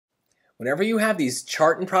Whenever you have these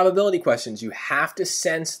chart and probability questions, you have to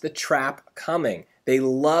sense the trap coming. They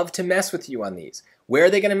love to mess with you on these. Where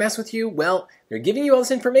are they going to mess with you? Well, they're giving you all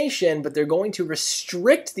this information, but they're going to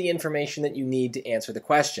restrict the information that you need to answer the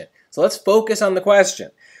question. So let's focus on the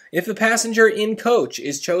question. If the passenger in coach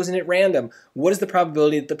is chosen at random, what is the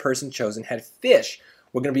probability that the person chosen had fish?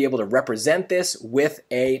 We're going to be able to represent this with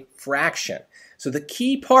a fraction. So the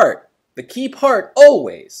key part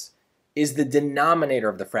always is the denominator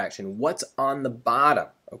of the fraction, what's on the bottom,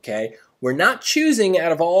 okay? We're not choosing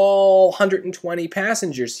out of all 120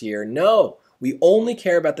 passengers here. No, we only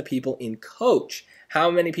care about the people in coach.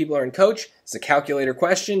 How many people are in coach? It's a calculator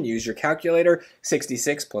question. Use your calculator.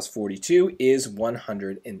 66 plus 42 is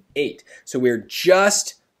 108. So we're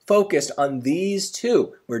just focused on these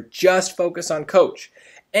two. We're just focused on coach.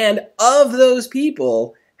 And of those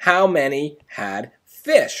people, how many had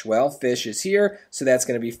fish? Well, fish is here, so that's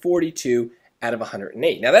going to be 42 out of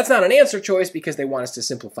 108. Now, that's not an answer choice because they want us to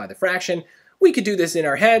simplify the fraction. We could do this in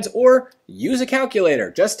our heads or use a calculator.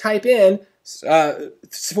 Just type in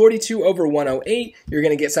 42 over 108. You're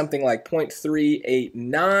going to get something like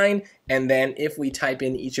 0.389. And then if we type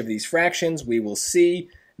in each of these fractions, we will see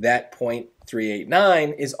that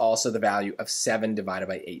 0.389 is also the value of 7 divided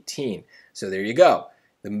by 18. So there you go.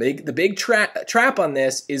 The big trap on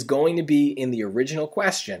this is going to be in the original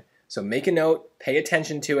question. So make a note, pay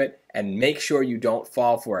attention to it, and make sure you don't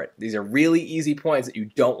fall for it. These are really easy points that you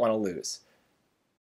don't want to lose.